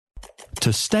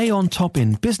To stay on top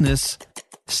in business,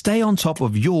 stay on top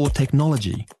of your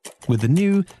technology with the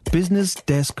new Business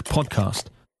Desk podcast,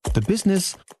 The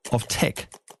Business of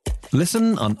Tech.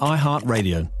 Listen on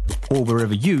iHeartRadio or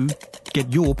wherever you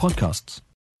get your podcasts.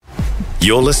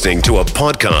 You're listening to a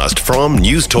podcast from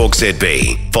News Talk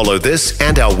ZB. Follow this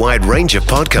and our wide range of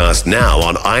podcasts now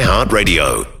on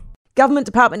iHeartRadio. Government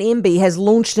Department MB has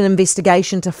launched an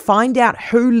investigation to find out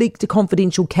who leaked a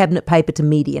confidential cabinet paper to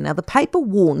media. Now, the paper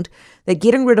warned that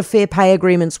getting rid of fair pay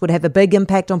agreements would have a big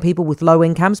impact on people with low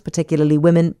incomes, particularly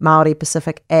women, Māori,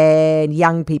 Pacific and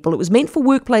young people. It was meant for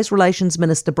Workplace Relations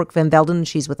Minister Brooke van Velden, and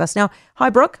she's with us now. Hi,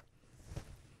 Brooke.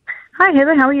 Hi,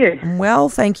 Heather. How are you? Well,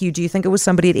 thank you. Do you think it was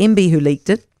somebody at MB who leaked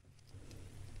it?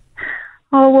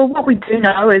 Oh, well, what we do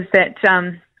know is that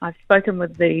I've spoken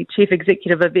with the chief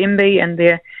executive of MB and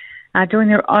they're doing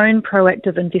their own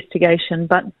proactive investigation.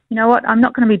 But you know what? I'm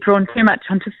not going to be drawn too much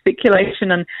onto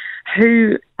speculation and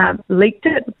who leaked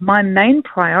it. My main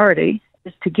priority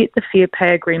is to get the fair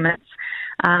pay agreements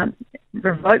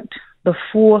revoked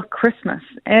before Christmas,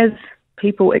 as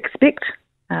people expect.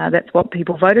 That's what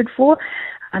people voted for,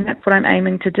 and that's what I'm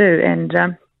aiming to do,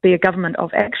 and be a government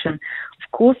of action.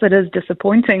 Of course, it is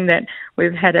disappointing that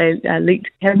we've had a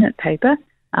leaked cabinet paper,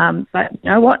 but you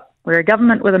know what? We're a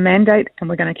government with a mandate and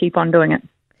we're going to keep on doing it.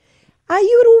 Are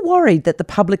you at all worried that the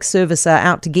public service are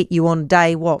out to get you on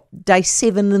day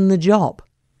 7 in the job?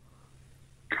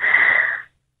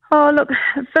 Oh, look,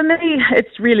 for me,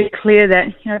 it's really clear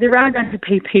that there are going to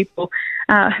be people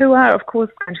who are, of course,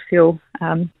 going to feel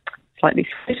slightly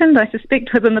threatened, I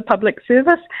suspect, within the public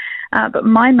service. But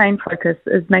my main focus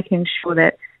is making sure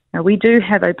that we do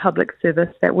have a public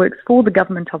service that works for the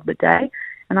government of the day.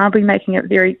 And I'll be making it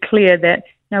very clear that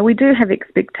we do have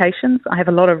expectations. I have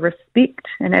a lot of respect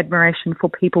and admiration for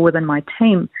people within my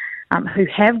team who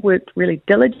have worked really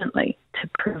diligently to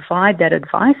provide that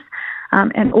advice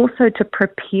and also to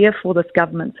prepare for this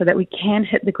government so that we can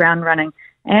hit the ground running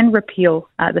and repeal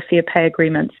the fair pay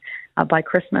agreements by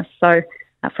Christmas. So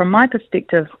from my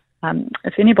perspective,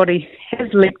 if anybody has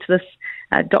leaked this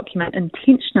document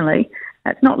intentionally,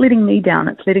 it's not letting me down,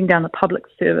 it's letting down the public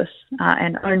service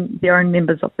and their own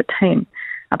members of the team.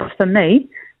 But for me,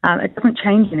 it doesn't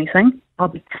change anything. I'll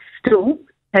be still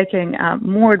taking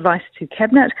more advice to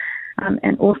Cabinet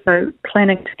and also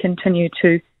planning to continue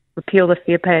to repeal the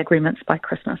fair pay agreements by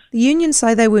Christmas. The unions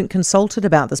say they weren't consulted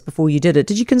about this before you did it.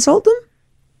 Did you consult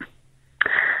them?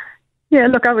 Yeah,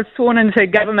 look, I was sworn into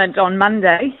government on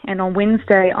Monday, and on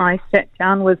Wednesday I sat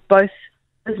down with both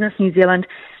Business New Zealand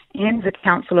and the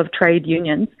Council of Trade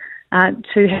Unions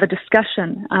to have a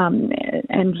discussion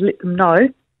and let them know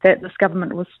that this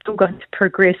government was still going to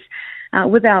progress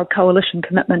with our coalition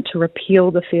commitment to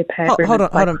repeal the fair pay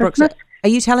agreement. Hold on, Brooks. Are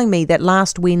you telling me that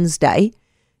last Wednesday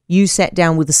you sat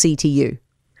down with the CTU?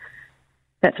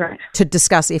 That's right. To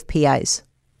discuss FPAs?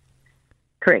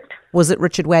 Correct. Was it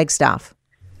Richard Wagstaff?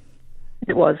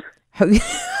 It was. Who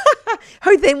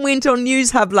then went on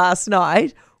News Hub last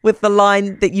night with the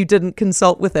line that you didn't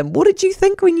consult with him. What did you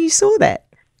think when you saw that?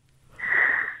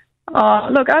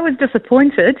 Look, I was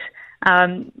disappointed.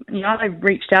 I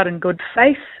reached out in good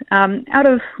faith out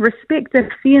of respect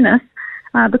and fairness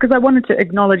because I wanted to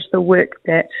acknowledge the work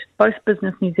that both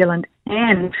Business New Zealand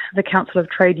and the Council of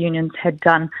Trade Unions had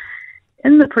done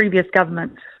in the previous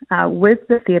government with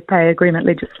the fair pay agreement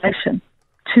legislation,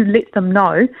 to let them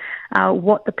know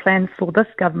what the plans for this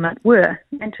government were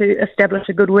and to establish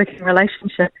a good working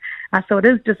relationship. So it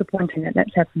is disappointing that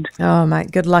that's happened. Oh,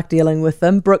 mate, good luck dealing with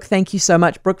them. Brooke, thank you so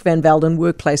much. Brooke van Velden,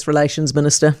 Workplace Relations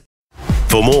Minister.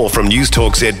 For more from News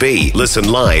Talk ZB, listen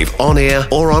live, on air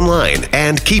or online,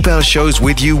 and keep our shows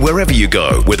with you wherever you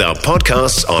go with our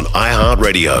podcasts on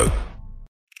iHeartRadio.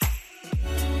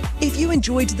 If you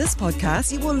enjoyed this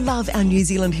podcast, you will love our New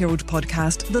Zealand Herald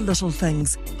podcast, The Little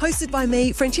Things, hosted by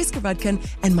me, Francesca Rudkin,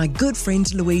 and my good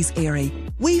friend Louise Airy.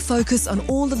 We focus on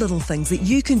all the little things that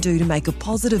you can do to make a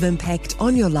positive impact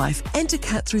on your life and to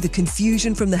cut through the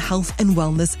confusion from the health and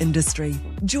wellness industry.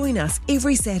 Join us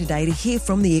every Saturday to hear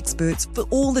from the experts for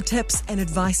all the tips and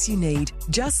advice you need.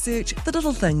 Just search The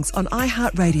Little Things on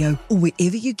iHeartRadio or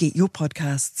wherever you get your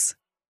podcasts.